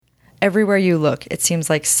Everywhere you look, it seems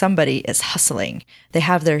like somebody is hustling. They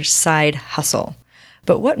have their side hustle.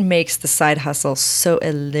 But what makes the side hustle so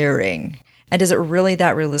alluring? And is it really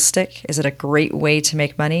that realistic? Is it a great way to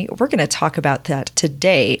make money? We're going to talk about that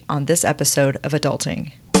today on this episode of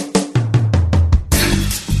Adulting.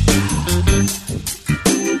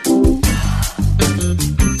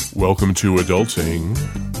 Welcome to Adulting,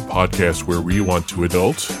 the podcast where we want to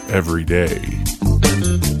adult every day.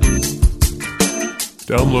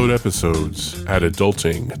 Download episodes at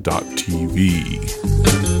adulting.tv.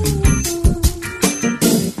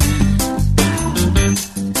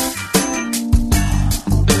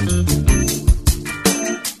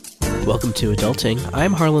 Welcome to Adulting.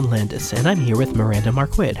 I'm Harlan Landis, and I'm here with Miranda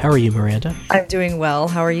Marquardt. How are you, Miranda? I'm doing well.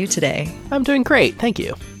 How are you today? I'm doing great, thank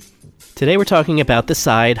you. Today we're talking about the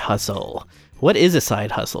side hustle. What is a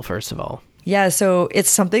side hustle, first of all? Yeah, so it's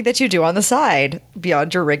something that you do on the side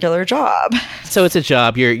beyond your regular job. So it's a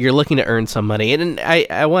job. You're looking to earn some money. And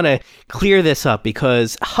I want to clear this up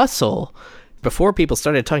because hustle, before people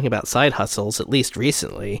started talking about side hustles, at least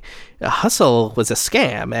recently, a hustle was a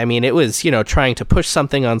scam. I mean, it was, trying to push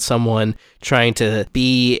something on someone, trying to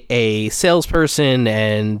be a salesperson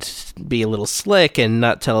and be a little slick and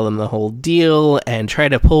not tell them the whole deal and try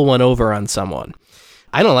to pull one over on someone.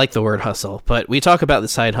 I don't like the word hustle, but we talk about the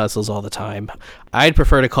side hustles all the time. I'd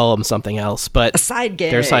prefer to call them something else, but a side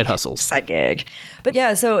gig. They're side hustles. Side gig. But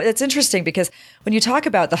yeah, so it's interesting because when you talk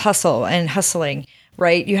about the hustle and hustling,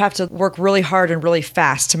 right, you have to work really hard and really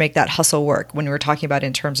fast to make that hustle work when we were talking about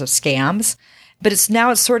in terms of scams. But it's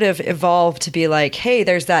sort of evolved to be like, hey,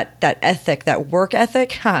 there's that ethic, that work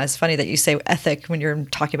ethic. It's funny that you say ethic when you're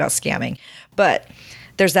talking about scamming. But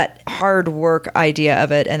there's that hard work idea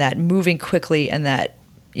of it and that moving quickly and that,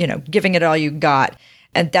 giving it all you got.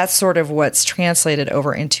 And that's sort of what's translated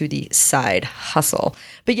over into the side hustle.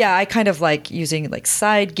 But yeah, I kind of like using like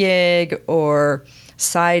side gig or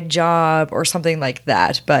side job or something like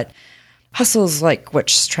that. But hustle's like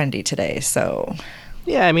what's trendy today. So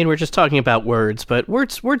yeah, I mean, we're just talking about words, but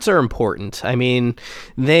words are important. I mean,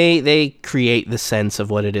 they create the sense of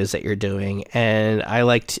what it is that you're doing, and I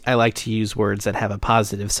like to use words that have a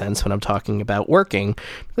positive sense when I'm talking about working,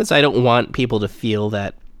 because I don't want people to feel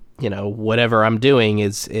that whatever I'm doing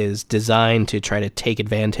is designed to try to take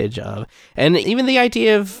advantage of. And even the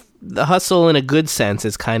idea of the hustle in a good sense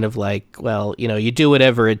is kind of like, well, you do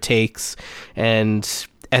whatever it takes, and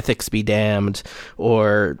ethics be damned,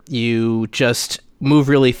 or you just move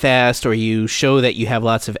really fast, or you show that you have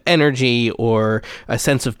lots of energy or a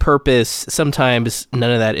sense of purpose. Sometimes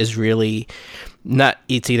none of that is really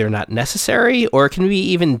it's either not necessary or it can be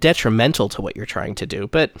even detrimental to what you're trying to do.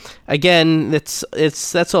 But again, that's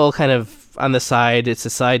all kind of on the side. It's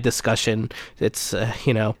a side discussion. It's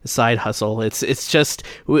a side hustle. It's just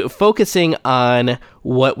focusing on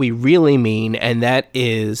what we really mean, and that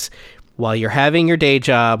is, while you're having your day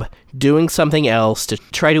job, doing something else to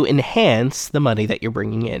try to enhance the money that you're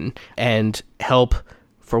bringing in and help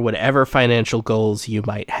for whatever financial goals you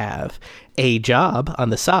might have. A job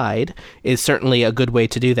on the side is certainly a good way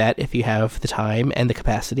to do that if you have the time and the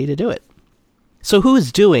capacity to do it. So who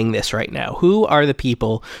is doing this right now? Who are the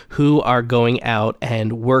people who are going out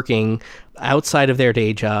and working outside of their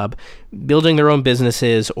day job, building their own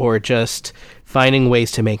businesses, or just finding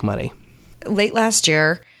ways to make money? Late last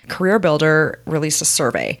year, CareerBuilder released a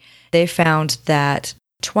survey. They found that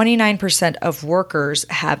 29% of workers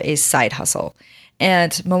have a side hustle.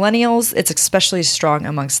 And millennials, it's especially strong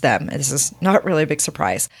amongst them. This is not really a big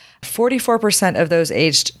surprise. 44% of those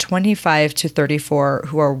aged 25 to 34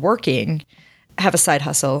 who are working have a side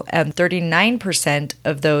hustle, and 39%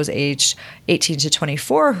 of those aged 18 to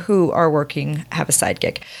 24 who are working have a side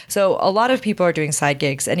gig. So a lot of people are doing side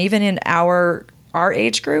gigs, and even in our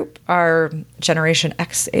age group, our Generation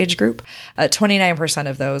X age group, 29%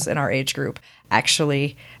 of those in our age group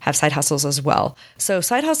actually have side hustles as well. So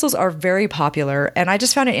side hustles are very popular, and I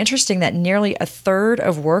just found it interesting that nearly a third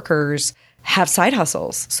of workers have side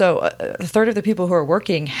hustles. So a third of the people who are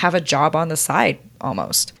working have a job on the side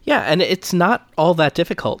almost. Yeah, and it's not all that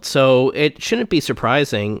difficult. So it shouldn't be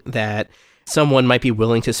surprising that someone might be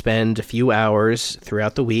willing to spend a few hours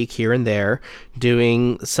throughout the week here and there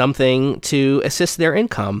doing something to assist their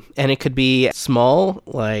income. And it could be small,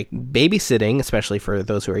 like babysitting, especially for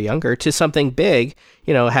those who are younger, to something big,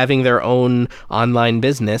 having their own online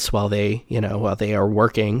business while they are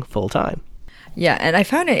working full time. Yeah, and I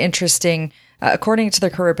found it interesting. According to the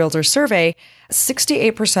CareerBuilder survey,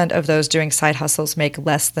 68% of those doing side hustles make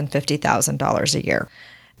less than $50,000 a year.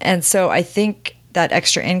 And so I think that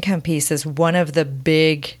extra income piece is one of the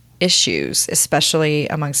big issues, especially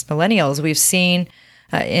amongst millennials. We've seen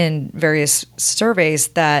in various surveys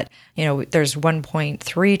that, there's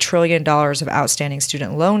 $1.3 trillion of outstanding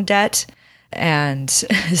student loan debt. And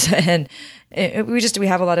we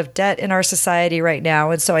have a lot of debt in our society right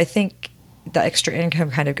now. And so I think the extra income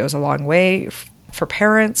kind of goes a long way for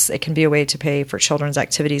parents. It can be a way to pay for children's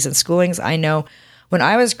activities and schoolings. I know when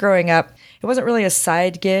I was growing up, it wasn't really a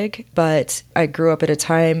side gig, but I grew up at a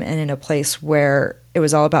time and in a place where it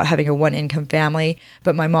was all about having a one-income family.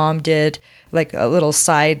 But my mom did like a little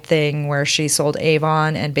side thing where she sold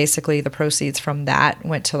Avon, and basically the proceeds from that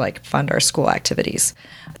went to like fund our school activities.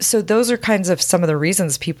 So those are kinds of some of the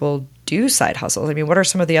reasons people do side hustles. I mean, what are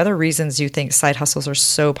some of the other reasons you think side hustles are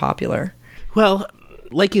so popular? Well,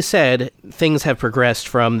 like you said, things have progressed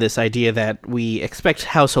from this idea that we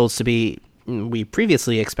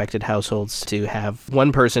previously expected households to have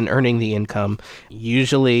one person earning the income.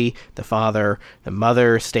 Usually the father, the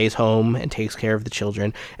mother stays home and takes care of the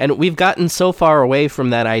children. And we've gotten so far away from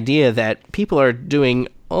that idea that people are doing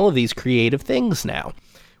all of these creative things now,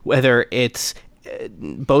 whether it's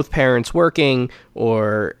both parents working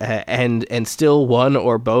or and still one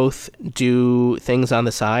or both do things on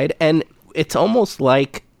the side. And it's almost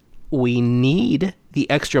like we need the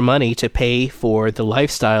extra money to pay for the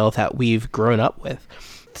lifestyle that we've grown up with.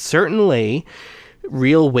 Certainly,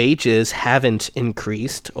 real wages haven't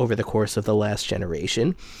increased over the course of the last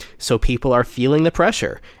generation, so people are feeling the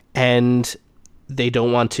pressure, and they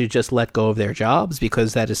don't want to just let go of their jobs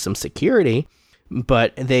because that is some security,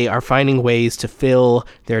 but they are finding ways to fill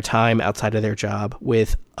their time outside of their job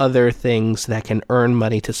with other things that can earn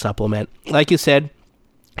money to supplement. Like you said,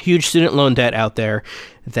 huge student loan debt out there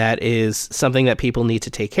that is something that people need to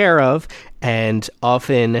take care of, and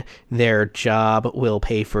often their job will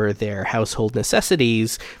pay for their household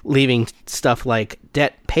necessities, leaving stuff like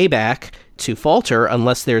debt payback to falter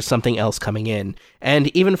unless there's something else coming in.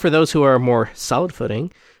 And even for those who are more solid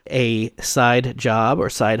footing, a side job or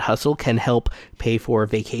side hustle can help pay for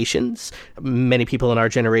vacations. Many people in our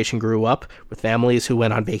generation grew up with families who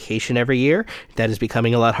went on vacation every year. That is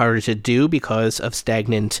becoming a lot harder to do because of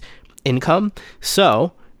stagnant income.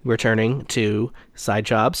 So we're turning to side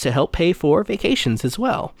jobs to help pay for vacations as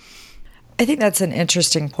well. I think that's an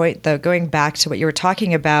interesting point, though, going back to what you were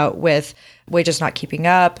talking about with wages not keeping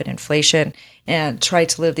up and inflation, and try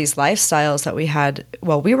to live these lifestyles that we had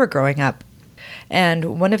while we were growing up.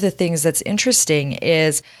 And one of the things that's interesting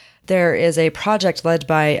is there is a project led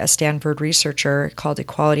by a Stanford researcher called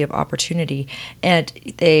Equality of Opportunity, and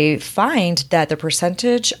they find that the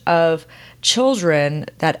percentage of children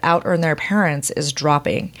that out-earn their parents is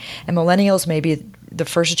dropping. And millennials may be the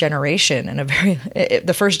first generation, and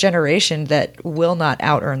the first generation that will not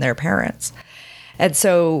out-earn their parents. And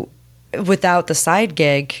so without the side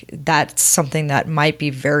gig, that's something that might be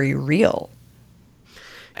very real.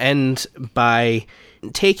 And by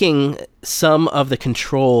taking some of the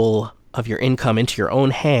control of your income into your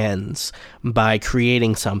own hands, by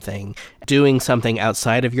creating something, doing something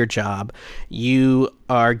outside of your job, you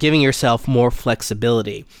are giving yourself more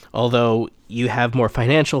flexibility. Although you have more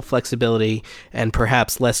financial flexibility and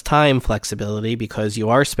perhaps less time flexibility because you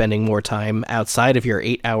are spending more time outside of your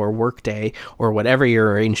 8-hour workday or whatever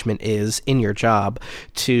your arrangement is in your job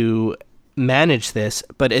to manage this,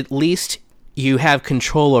 but at least you have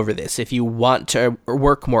control over this. If you want to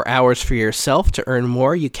work more hours for yourself to earn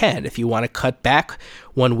more, you can. If you want to cut back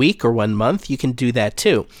 1 week or 1 month, you can do that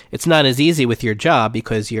too. It's not as easy with your job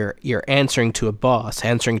because you're answering to a boss.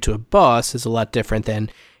 Answering to a boss is a lot different than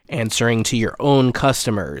answering to your own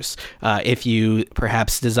customers if you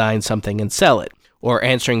perhaps design something and sell it, or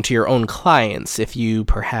answering to your own clients if you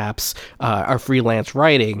perhaps are freelance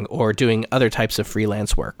writing or doing other types of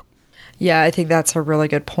freelance work. Yeah, I think that's a really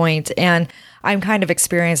good point. And I'm kind of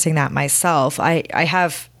experiencing that myself. I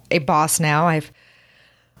have a boss now. I've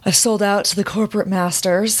sold out to the corporate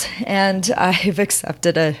masters, and I've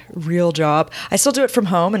accepted a real job. I still do it from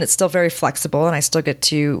home, and it's still very flexible, and I still get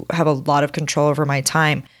to have a lot of control over my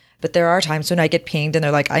time. But there are times when I get pinged and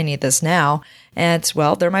they're like, I need this now. And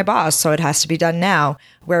well, they're my boss, so it has to be done now.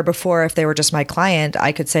 Where before, if they were just my client,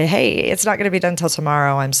 I could say, hey, it's not going to be done till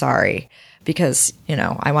tomorrow. I'm sorry. Because,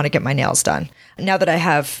 I want to get my nails done. Now that I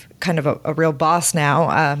have kind of a real boss now,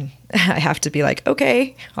 I have to be like,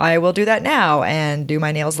 okay, I will do that now and do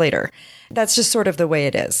my nails later. That's just sort of the way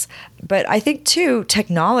it is. But I think, too,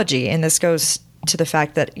 technology, and this goes to the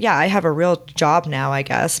fact that, yeah, I have a real job now, I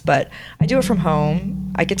guess, but I do it from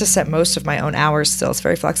home. I get to set most of my own hours still. It's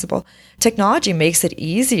very flexible. Technology makes it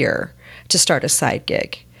easier to start a side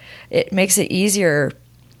gig. It makes it easier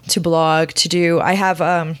to blog, to do. I have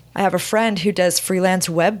a friend who does freelance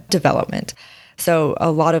web development. So a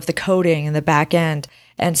lot of the coding and the back end.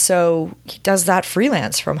 And so he does that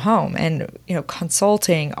freelance from home, and,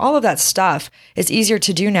 consulting, all of that stuff is easier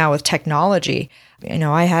to do now with technology.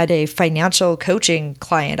 I had a financial coaching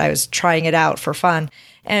client. I was trying it out for fun,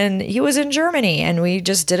 and he was in Germany, and we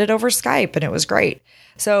just did it over Skype, and it was great.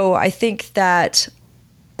 So I think that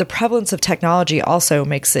the prevalence of technology also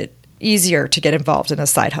makes it easier to get involved in a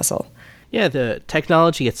side hustle. Yeah, the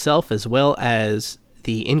technology itself, as well as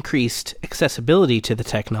the increased accessibility to the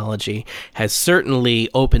technology, has certainly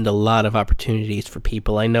opened a lot of opportunities for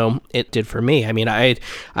people. I know it did for me. I mean,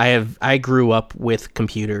 I grew up with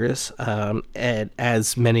computers, and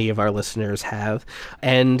as many of our listeners have.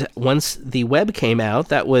 And once the web came out,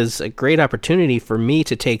 that was a great opportunity for me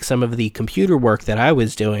to take some of the computer work that I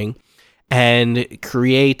was doing and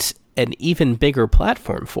create an even bigger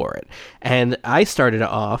platform for it. And I started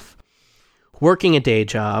off working a day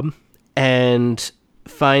job and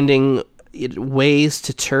finding ways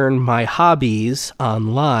to turn my hobbies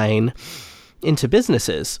online into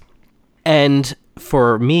businesses. And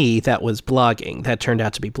for me, that was blogging. That turned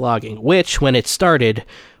out to be blogging, which, when it started,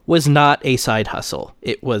 was not a side hustle.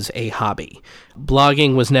 It was a hobby.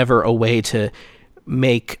 Blogging was never a way to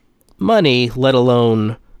make money, let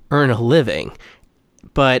alone earn a living.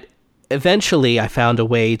 But eventually, I found a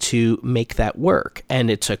way to make that work, and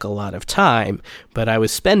it took a lot of time, but I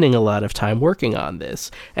was spending a lot of time working on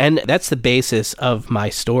this. And that's the basis of my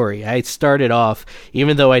story. I started off,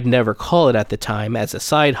 even though I'd never call it at the time, as a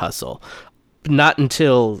side hustle. Not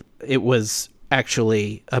until it was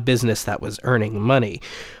actually a business that was earning money.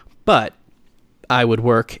 But I would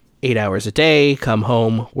work 8 hours a day, come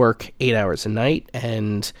home, work 8 hours a night,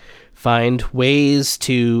 and find ways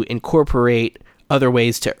to incorporate other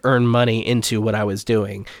ways to earn money into what I was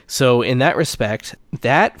doing. So in that respect,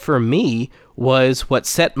 that for me was what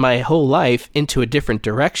set my whole life into a different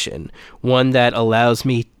direction, one that allows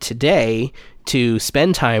me today to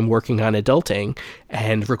spend time working on adulting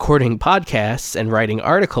and recording podcasts and writing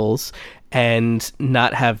articles and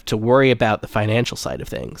not have to worry about the financial side of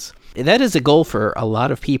things. That is a goal for a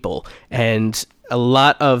lot of people, and a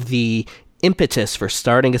lot of the impetus for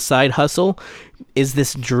starting a side hustle is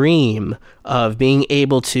this dream of being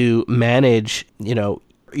able to manage,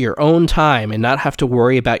 your own time and not have to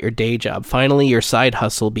worry about your day job. Finally, your side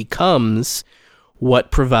hustle becomes what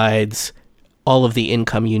provides all of the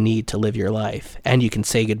income you need to live your life, and you can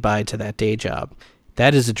say goodbye to that day job.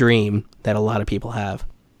 That is a dream that a lot of people have.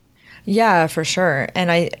 Yeah, for sure.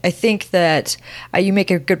 And I think that you make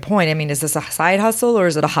a good point. I mean, is this a side hustle or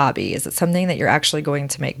is it a hobby? Is it something that you're actually going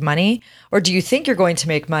to make money? Or do you think you're going to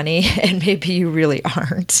make money and maybe you really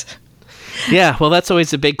aren't? Yeah, well, that's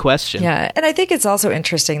always a big question. Yeah. And I think it's also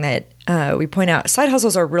interesting that we point out side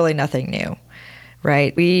hustles are really nothing new.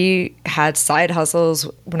 Right. We had side hustles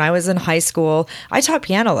when I was in high school. I taught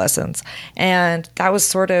piano lessons, and that was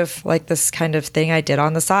sort of like this kind of thing I did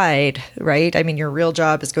on the side. Right. I mean, your real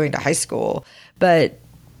job is going to high school, but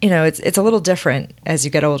it's a little different as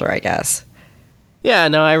you get older, I guess. Yeah,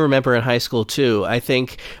 no, I remember in high school too. I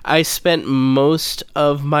think I spent most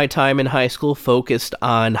of my time in high school focused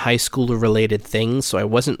on high school related things. So I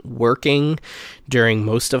wasn't working during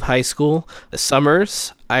most of high school. The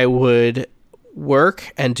summers, I would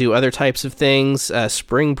work and do other types of things.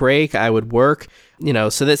 Spring break, I would work,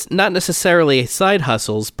 so that's not necessarily side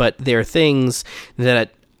hustles, but they're things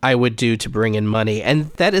that I would do to bring in money. And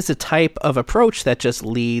that is a type of approach that just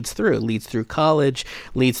leads through college,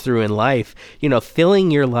 leads through in life,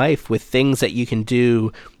 filling your life with things that you can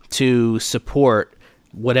do to support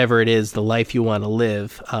whatever it is, the life you want to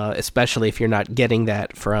live, especially if you're not getting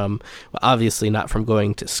that from, obviously not from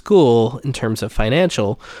going to school in terms of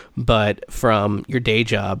financial, but from your day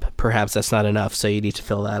job. Perhaps that's not enough, so you need to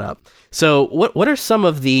fill that up. So what are some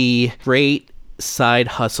of the great side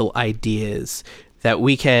hustle ideas that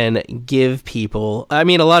we can give people? I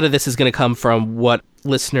mean, a lot of this is going to come from what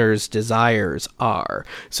listeners' desires are.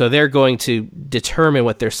 So they're going to determine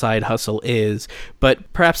what their side hustle is,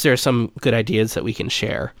 but perhaps there are some good ideas that we can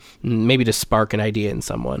share, maybe to spark an idea in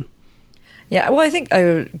someone. Yeah, well, I think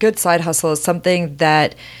a good side hustle is something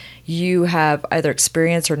that you have either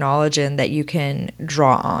experience or knowledge in that you can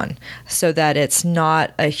draw on, so that it's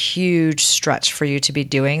not a huge stretch for you to be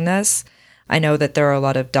doing this. I know that there are a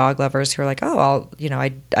lot of dog lovers who are like, oh,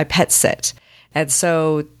 I pet sit. And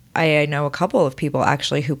so I know a couple of people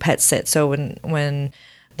actually who pet sit. So when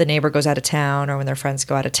the neighbor goes out of town or when their friends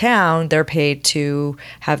go out of town, they're paid to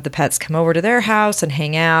have the pets come over to their house and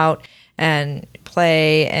hang out and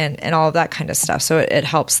play and all of that kind of stuff. So it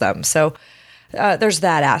helps them. So there's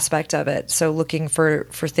that aspect of it. So looking for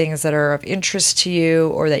things that are of interest to you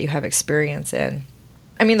or that you have experience in.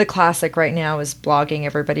 I mean, the classic right now is blogging.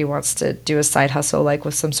 Everybody wants to do a side hustle, like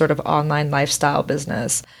with some sort of online lifestyle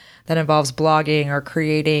business that involves blogging or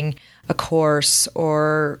creating a course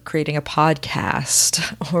or creating a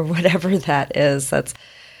podcast or whatever that is. That's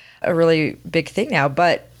a really big thing now.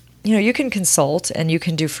 But, you can consult and you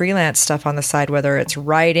can do freelance stuff on the side, whether it's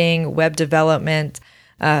writing, web development,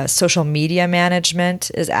 social media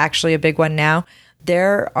management is actually a big one now.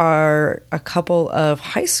 There are a couple of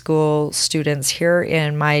high school students here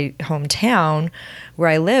in my hometown where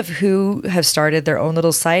I live who have started their own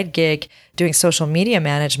little side gig doing social media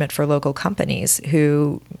management for local companies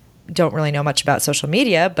who don't really know much about social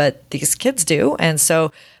media, but these kids do. And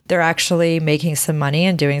so they're actually making some money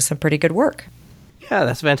and doing some pretty good work. Yeah,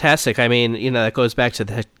 that's fantastic. I mean, that goes back to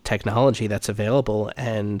the technology that's available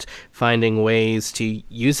and finding ways to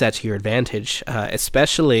use that to your advantage,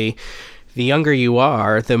 especially the younger you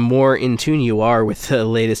are, the more in tune you are with the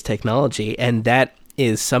latest technology. And that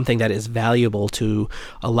is something that is valuable to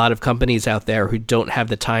a lot of companies out there who don't have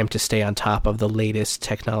the time to stay on top of the latest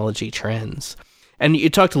technology trends. And you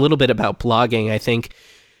talked a little bit about blogging. I think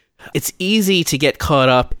it's easy to get caught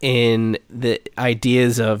up in the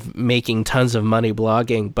ideas of making tons of money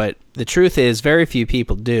blogging, but the truth is very few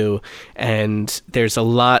people do. And there's a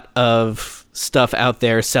lot of stuff out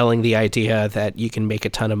there selling the idea that you can make a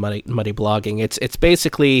ton of money blogging. It's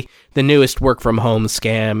basically the newest work from home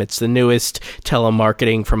scam. It's the newest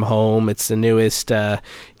telemarketing from home. It's the newest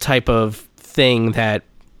type of thing that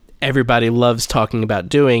everybody loves talking about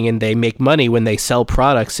doing, and they make money when they sell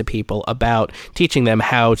products to people about teaching them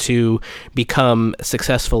how to become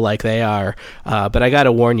successful like they are. But I got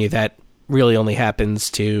to warn you, that really only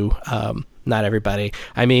happens to not everybody.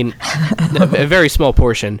 I mean, a very small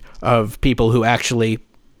portion of people who actually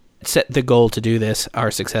set the goal to do this are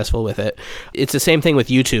successful with it. It's the same thing with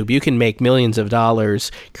YouTube. You can make millions of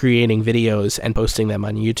dollars creating videos and posting them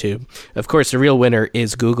on YouTube. Of course, the real winner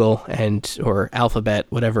is Google or Alphabet,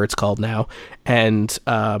 whatever it's called now, and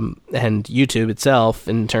YouTube itself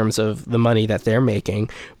in terms of the money that they're making.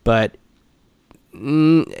 But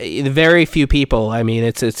very few people. I mean,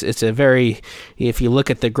 it's a very, if you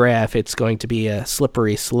look at the graph, it's going to be a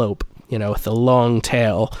slippery slope, with a long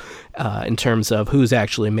tail in terms of who's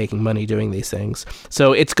actually making money doing these things.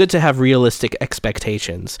 So it's good to have realistic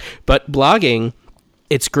expectations. But blogging,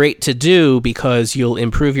 it's great to do because you'll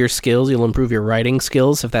improve your skills, you'll improve your writing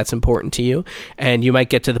skills if that's important to you, and you might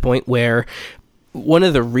get to the point where one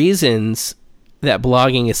of the reasons that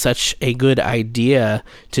blogging is such a good idea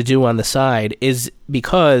to do on the side is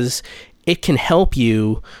because it can help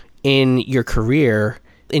you in your career,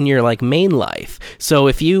 in your main life. So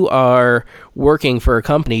if you are working for a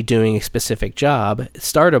company doing a specific job,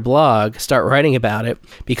 start a blog, start writing about it,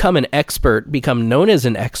 become an expert, become known as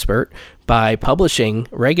an expert by publishing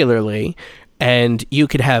regularly, and you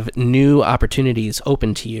could have new opportunities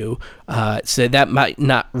open to you. So that might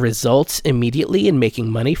not result immediately in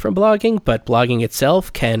making money from blogging, but blogging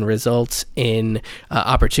itself can result in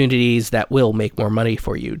opportunities that will make more money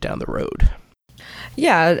for you down the road.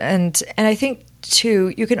 Yeah, and I think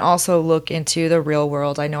too, you can also look into the real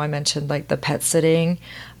world. I know I mentioned the pet sitting,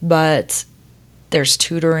 but there's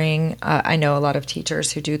tutoring. I know a lot of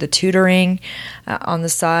teachers who do the tutoring on the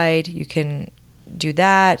side. You can do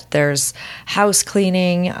that. There's house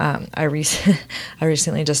cleaning. I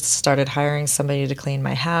recently just started hiring somebody to clean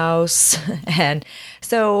my house. And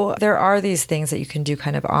so there are these things that you can do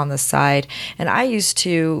kind of on the side. And I used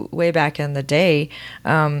to, way back in the day,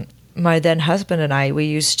 my then husband and I, we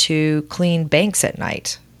used to clean banks at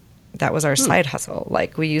night. That was our side hustle.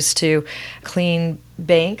 We used to clean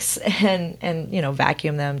banks and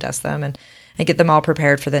vacuum them, dust them, and get them all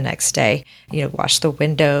prepared for the next day. Wash the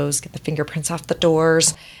windows, get the fingerprints off the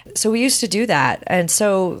doors. So we used to do that. And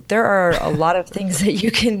so there are a lot of things that you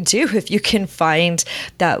can do if you can find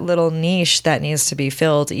that little niche that needs to be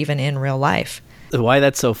filled even in real life. Why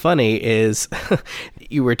that's so funny is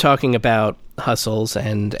you were talking about hustles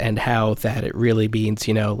and how that it really means,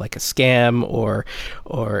 like a scam or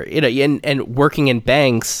and working in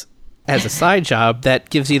banks as a side job, that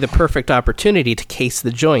gives you the perfect opportunity to case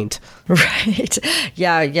the joint. Right.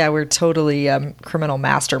 Yeah, we're totally criminal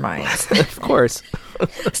masterminds. Of course.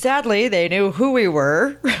 Sadly, they knew who we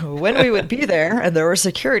were, when we would be there, and there were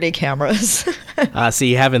security cameras. So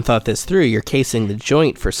you haven't thought this through. You're casing the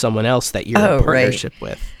joint for someone else that you're in partnership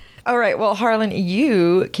with. All right. Well, Harlan,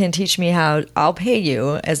 you can teach me I'll pay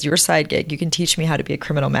you as your side gig. You can teach me how to be a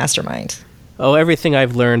criminal mastermind. Oh, everything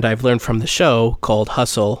I've learned from the show called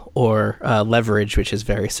Hustle or Leverage, which is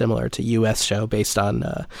very similar to U.S. show based on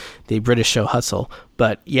the British show Hustle.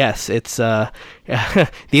 But yes, it's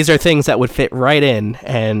these are things that would fit right in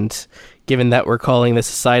and given that we're calling this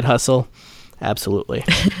a side hustle? Absolutely.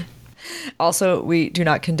 Also, we do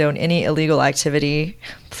not condone any illegal activity.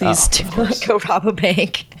 Please do not go rob a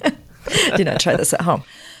bank. Do not try this at home.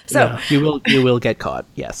 So no, you will get caught.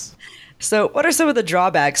 Yes. So what are some of the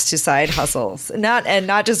drawbacks to side hustles? Not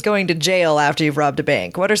just going to jail after you've robbed a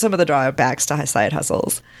bank. What are some of the drawbacks to side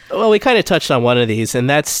hustles? Well, we kind of touched on one of these, and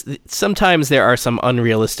that's sometimes there are some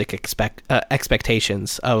unrealistic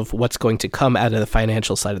expectations of what's going to come out of the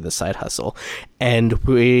financial side of the side hustle. And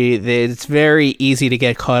it's very easy to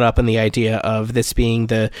get caught up in the idea of this being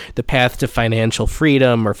the path to financial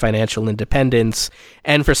freedom or financial independence.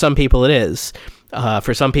 And for some people it is.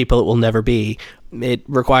 For some people it will never be. It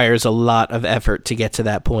requires a lot of effort to get to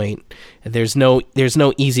that point. There's no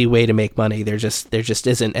easy way to make money. There just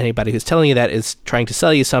isn't. Anybody who's telling you that is trying to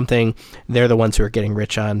sell you something. They're the ones who are getting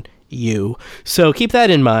rich on you. So keep that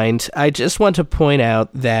in mind. I just want to point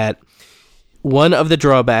out that one of the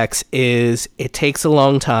drawbacks is it takes a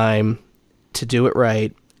long time to do it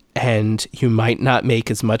right, and you might not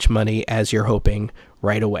make as much money as you're hoping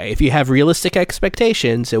right away. If you have realistic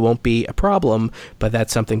expectations, it won't be a problem, but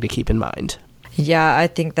that's something to keep in mind. Yeah, I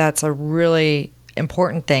think that's a really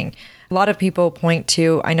important thing. A lot of people point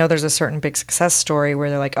to, I know there's a certain big success story where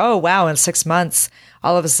they're like, oh, wow, in 6 months,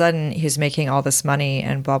 all of a sudden he's making all this money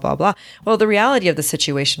and blah, blah, blah. Well, the reality of the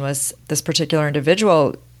situation was this particular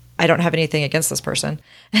individual, I don't have anything against this person,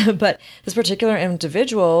 but this particular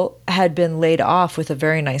individual had been laid off with a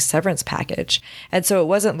very nice severance package. And so it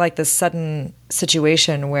wasn't like this sudden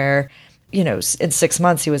situation where, you know, in 6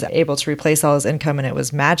 months he was able to replace all his income and it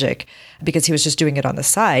was magic because he was just doing it on the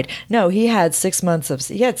side. No, he had 6 months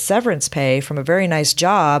he had severance pay from a very nice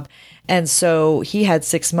job. And so he had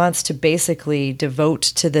 6 months to basically devote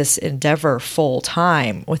to this endeavor full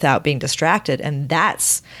time without being distracted. And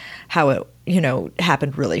that's how it,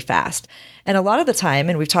 happened really fast. And a lot of the time,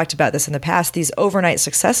 and we've talked about this in the past, these overnight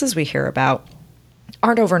successes we hear about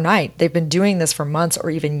aren't overnight. They've been doing this for months or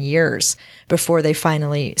even years before they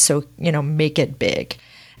finally, make it big.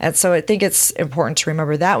 And so I think it's important to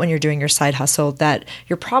remember that when you're doing your side hustle, that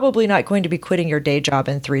you're probably not going to be quitting your day job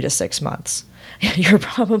in 3 to 6 months. It's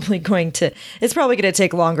probably going to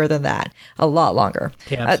take longer than that, a lot longer.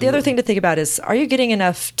 Yeah, the other thing to think about is, are you getting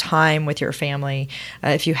enough time with your family?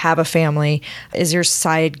 If you have a family, is your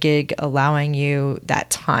side gig allowing you that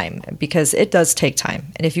time? Because it does take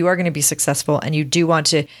time. And if you are going to be successful and you do want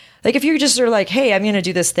to, like if you just are like, hey, I'm going to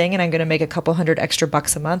do this thing and I'm going to make a couple $100 extra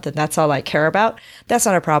a month and that's all I care about, that's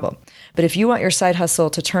not a problem. But if you want your side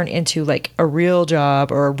hustle to turn into like a real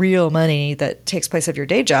job or a real money that takes place of your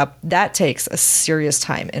day job, that takes a serious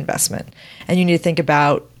time investment. And you need to think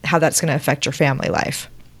about how that's going to affect your family life.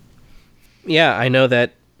 Yeah, I know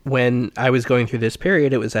that when I was going through this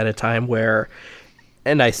period, it was at a time where,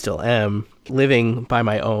 and I still am, living by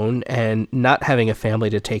my own and not having a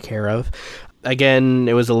family to take care of. Again,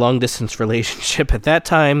 it was a long-distance relationship at that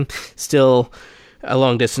time, still a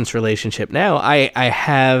long-distance relationship now. I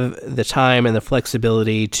have the time and the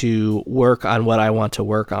flexibility to work on what I want to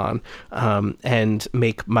work on and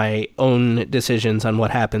make my own decisions on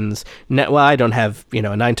what happens. Well, I don't have,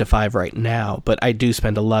 a 9 to 5 right now, but I do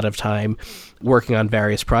spend a lot of time working on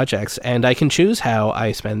various projects, and I can choose how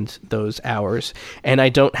I spend those hours. And I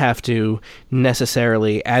don't have to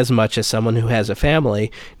necessarily, as much as someone who has a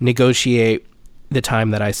family, negotiate the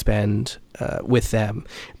time that I spend with them.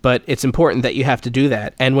 But it's important that you have to do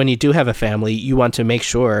that. And when you do have a family, you want to make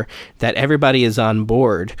sure that everybody is on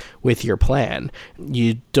board with your plan.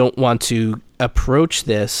 You don't want to approach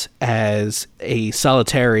this as a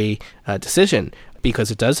solitary decision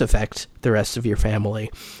because it does affect the rest of your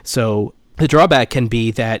family. So the drawback can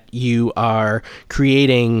be that you are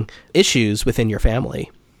creating issues within your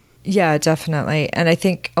family. Yeah, definitely. And I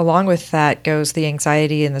think along with that goes the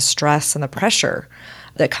anxiety and the stress and the pressure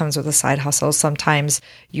that comes with a side hustle. Sometimes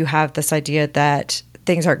you have this idea that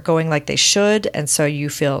things aren't going like they should, and so you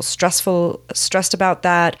feel stressed about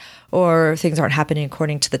that, or things aren't happening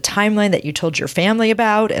according to the timeline that you told your family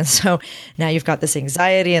about. And so now you've got this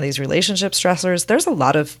anxiety and these relationship stressors. There's a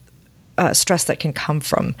lot of stress that can come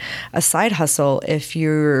from a side hustle if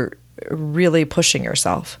you're really pushing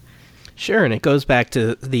yourself. Sure, and it goes back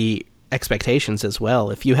to the expectations as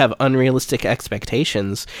well. If you have unrealistic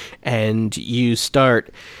expectations and you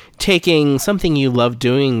start taking something you love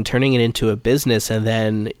doing, turning it into a business, and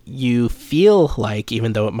then you feel like,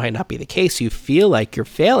 even though it might not be the case, you feel like you're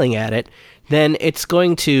failing at it, then it's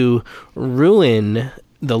going to ruin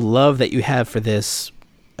the love that you have for this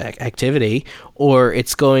activity, or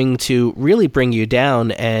it's going to really bring you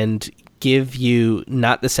down and give you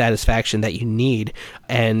not the satisfaction that you need,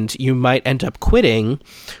 and you might end up quitting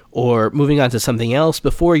or moving on to something else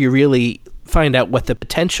before you really find out what the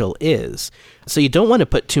potential is. So you don't want to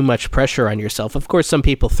put too much pressure on yourself. Of course, some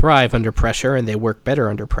people thrive under pressure and they work better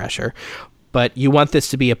under pressure, but you want this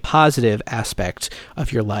to be a positive aspect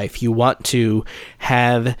of your life. You want to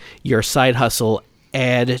have your side hustle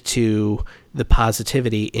add to the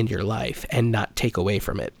positivity in your life and not take away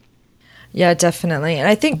from it. Yeah, definitely. And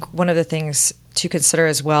I think one of the things to consider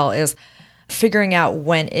as well is figuring out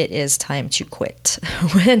when it is time to quit.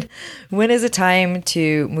 When is it time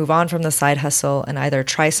to move on from the side hustle and either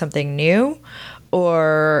try something new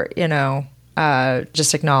or,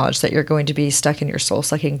 just acknowledge that you're going to be stuck in your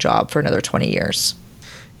soul-sucking job for another 20 years.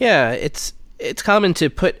 Yeah, it's common to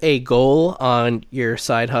put a goal on your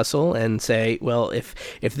side hustle and say, well, if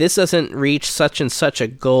this doesn't reach such and such a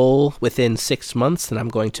goal within 6 months, then I'm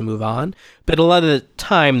going to move on. But a lot of the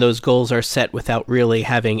time, those goals are set without really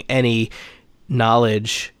having any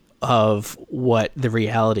knowledge of what the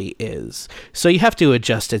reality is. So you have to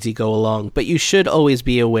adjust as you go along, but you should always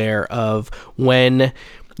be aware of when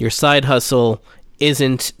your side hustle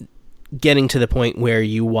isn't getting to the point where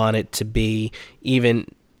you want it to be, even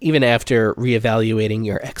after reevaluating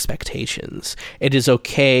your expectations. It is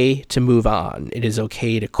okay to move on. It is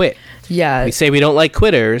okay to quit. Yeah. We say we don't like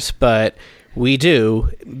quitters, but we do.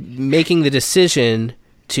 Making the decision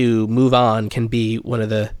to move on can be one of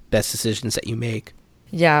the best decisions that you make.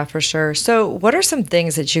 Yeah, for sure. So what are some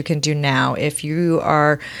things that you can do now if you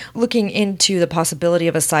are looking into the possibility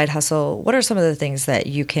of a side hustle? What are some of the things that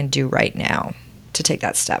you can do right now to take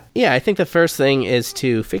that step? Yeah, I think the first thing is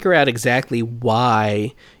to figure out exactly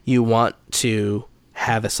why you want to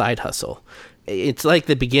have a side hustle. It's like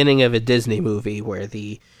the beginning of a Disney movie where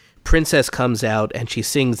the princess comes out and she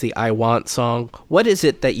sings the I Want song. What is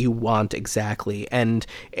it that you want exactly? And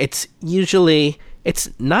it's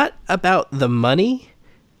not about the money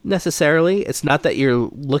necessarily. It's not that you're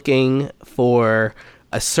looking for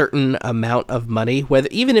a certain amount of money, whether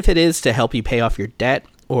even if it is to help you pay off your debt,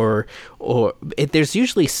 there's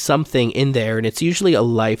usually something in there, and it's usually a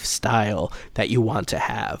lifestyle that you want to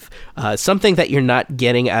have, something that you're not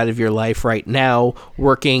getting out of your life right now,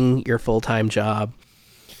 working your full-time job,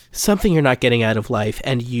 something you're not getting out of life,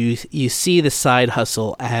 and you see the side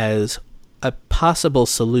hustle as a possible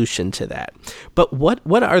solution to that. But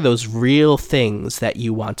what are those real things that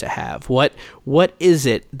you want to have? What is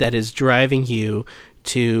it that is driving you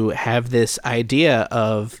to have this idea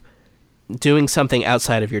of doing something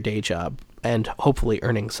outside of your day job and hopefully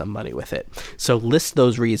earning some money with it? So list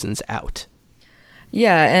those reasons out.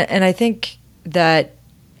 Yeah, and I think that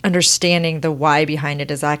understanding the why behind it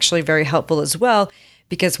is actually very helpful as well,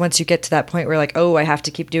 because once you get to that point where like, oh, I have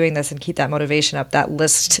to keep doing this and keep that motivation up, that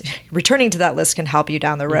list, returning to that list can help you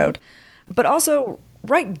down the road. Mm-hmm. But also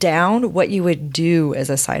write down what you would do as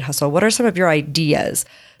a side hustle. What are some of your ideas?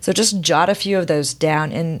 So just jot a few of those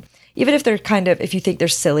down. And even if they're if you think they're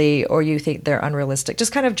silly or you think they're unrealistic,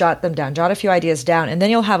 just kind of jot them down, jot a few ideas down, and then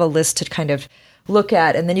you'll have a list to kind of look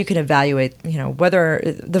at, and then you can evaluate, whether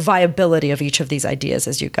the viability of each of these ideas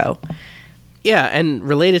as you go. Yeah, and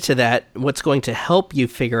related to that, what's going to help you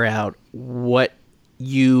figure out what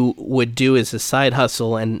you would do as a side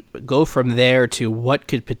hustle and go from there to what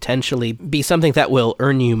could potentially be something that will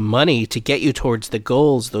earn you money to get you towards the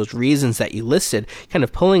goals, those reasons that you listed, kind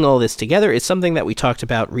of pulling all this together is something that we talked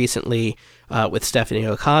about recently with Stephanie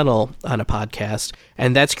O'Connell on a podcast,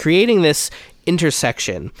 and that's creating this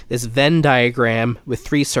intersection, this Venn diagram with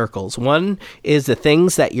 3 circles. One is the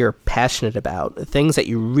things that you're passionate about, the things that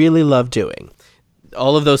you really love doing.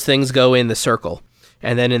 All of those things go in the circle.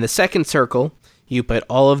 And then in the second circle, you put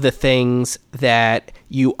all of the things that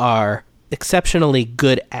you are exceptionally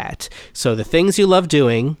good at. So the things you love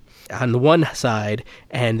doing on the one side,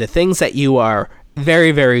 and the things that you are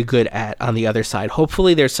very, very good at on the other side.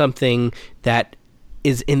 Hopefully there's something that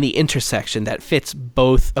is in the intersection that fits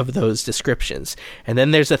both of those descriptions. And then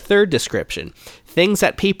there's a third description, things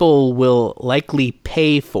that people will likely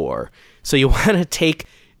pay for. So you want to take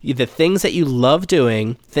the things that you love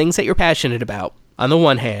doing, things that you're passionate about, on the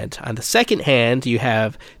one hand. On the second hand, you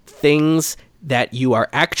have things that you are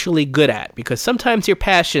actually good at, because sometimes your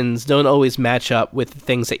passions don't always match up with the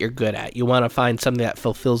things that you're good at. You want to find something that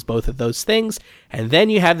fulfills both of those things. And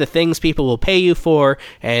then you have the things people will pay you for.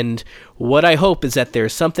 And what I hope is that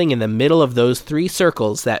there's something in the middle of those 3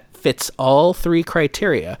 circles that fits all 3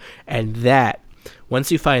 criteria. And that,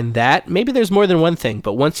 once you find that, maybe there's more than one thing,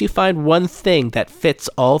 but once you find one thing that fits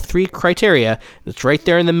all 3 criteria, it's right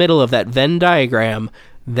there in the middle of that Venn diagram,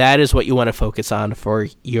 that is what you want to focus on for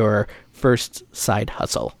your first side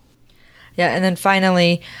hustle. Yeah, and then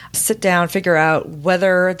finally, sit down, figure out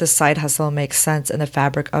whether the side hustle makes sense in the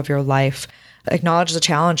fabric of your life. Acknowledge the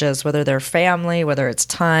challenges, whether they're family, whether it's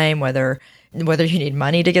time, whether you need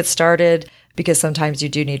money to get started, because sometimes you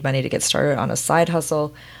do need money to get started on a side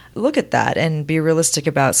hustle. Look at that and be realistic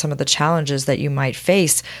about some of the challenges that you might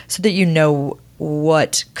face so that you know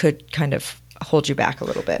what could kind of hold you back a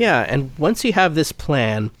little bit. Yeah, and once you have this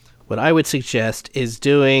plan, what I would suggest is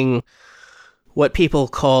doing what people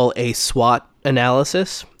call a SWOT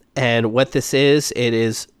analysis. And what this is, it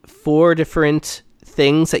is 4 different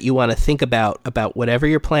things that you want to think about whatever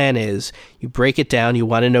your plan is. You break it down. You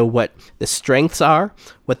want to know what the strengths are,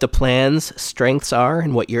 what the plan's strengths are,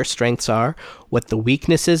 and what your strengths are, what the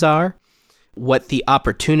weaknesses are, what the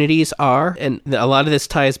opportunities are. And a lot of this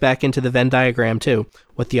ties back into the Venn diagram too.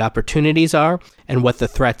 What the opportunities are and what the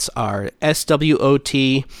threats are.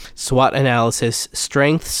 SWOT, SWOT analysis,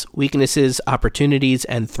 strengths, weaknesses, opportunities,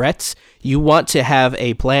 and threats. You want to have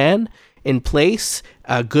a plan in place,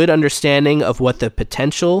 a good understanding of what the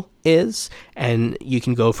potential is, and you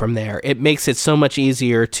can go from there. It makes it so much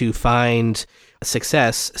easier to find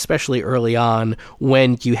success, especially early on,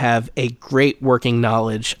 when you have a great working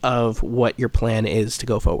knowledge of what your plan is to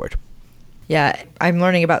go forward. Yeah, I'm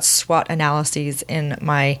learning about SWOT analyses in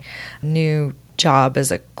my new job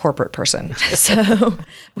as a corporate person. So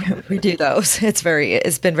we do those. It's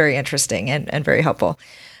been very interesting and very helpful.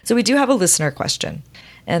 So we do have a listener question.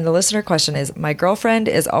 And the listener question is, my girlfriend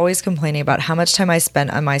is always complaining about how much time I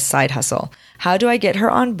spend on my side hustle. How do I get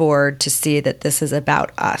her on board to see that this is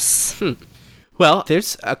about us? Well,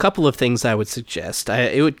 there's a couple of things I would suggest.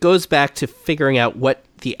 It goes back to figuring out what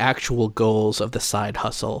the actual goals of the side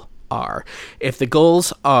hustle are. If the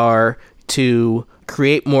goals are to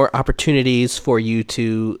create more opportunities for you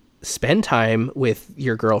to spend time with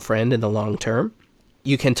your girlfriend in the long term,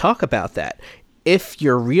 you can talk about that. If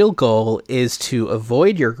your real goal is to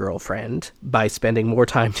avoid your girlfriend by spending more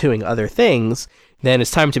time doing other things, then it's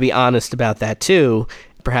time to be honest about that too.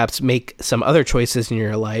 Perhaps make some other choices in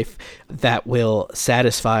your life that will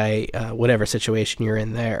satisfy whatever situation you're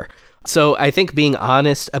in there. So I think being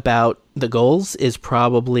honest about the goals is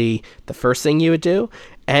probably the first thing you would do.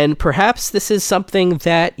 And perhaps this is something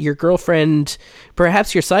that your girlfriend,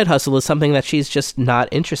 perhaps your side hustle is something that she's just not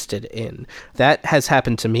interested in. That has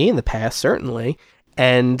happened to me in the past, certainly.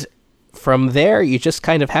 And from there, you just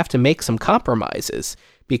kind of have to make some compromises,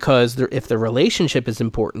 because if the relationship is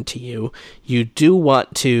important to you, you do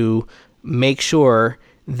want to make sure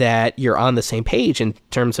that you're on the same page in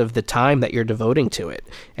terms of the time that you're devoting to it.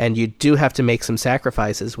 And you do have to make some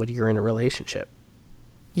sacrifices when you're in a relationship.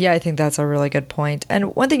 Yeah, I think that's a really good point.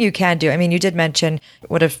 And one thing you can do, I mean, you did mention,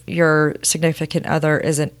 what if your significant other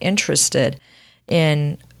isn't interested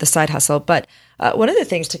in the side hustle? But one of the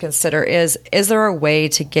things to consider is there a way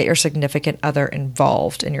to get your significant other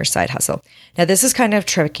involved in your side hustle? Now, this is kind of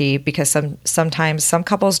tricky because sometimes some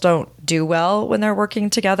couples don't do well when they're working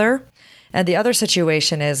together. And the other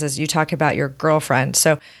situation is you talk about your girlfriend.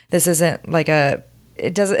 So this isn't like I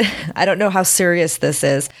don't know how serious this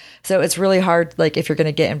is. So it's really hard, like if you're going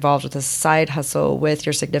to get involved with a side hustle with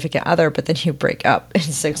your significant other, but then you break up in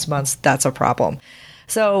 6 months, that's a problem.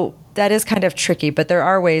 So that is kind of tricky, but there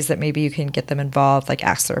are ways that maybe you can get them involved, like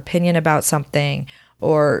ask their opinion about something,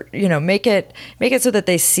 or, make it so that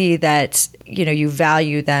they see that, you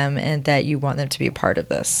value them and that you want them to be a part of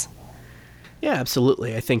this. Yeah,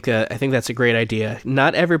 absolutely. I think that's a great idea.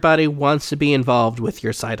 Not everybody wants to be involved with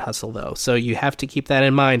your side hustle, though. So you have to keep that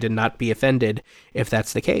in mind and not be offended if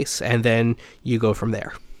that's the case. And then you go from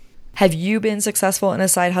there. Have you been successful in a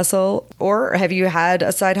side hustle, or have you had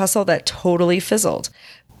a side hustle that totally fizzled?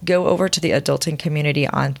 Go over to the Adulting Community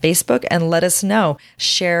on Facebook and let us know.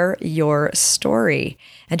 Share your story.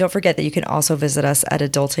 And don't forget that you can also visit us at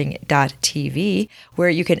adulting.tv, where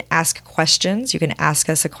you can ask questions. You can ask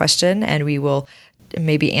us a question and we will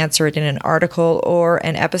maybe answer it in an article or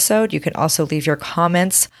an episode. You can also leave your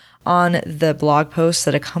comments on the blog post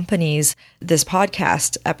that accompanies this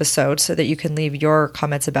podcast episode, so that you can leave your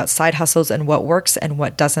comments about side hustles and what works and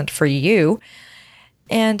what doesn't for you.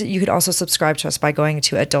 And you could also subscribe to us by going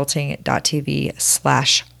to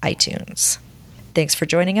adulting.tv/iTunes. Thanks for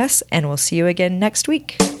joining us, and we'll see you again next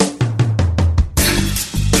week.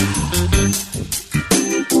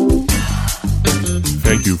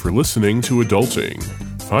 Thank you for listening to Adulting.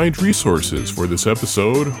 Find resources for this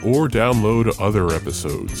episode or download other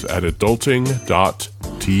episodes at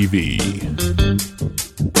adulting.tv.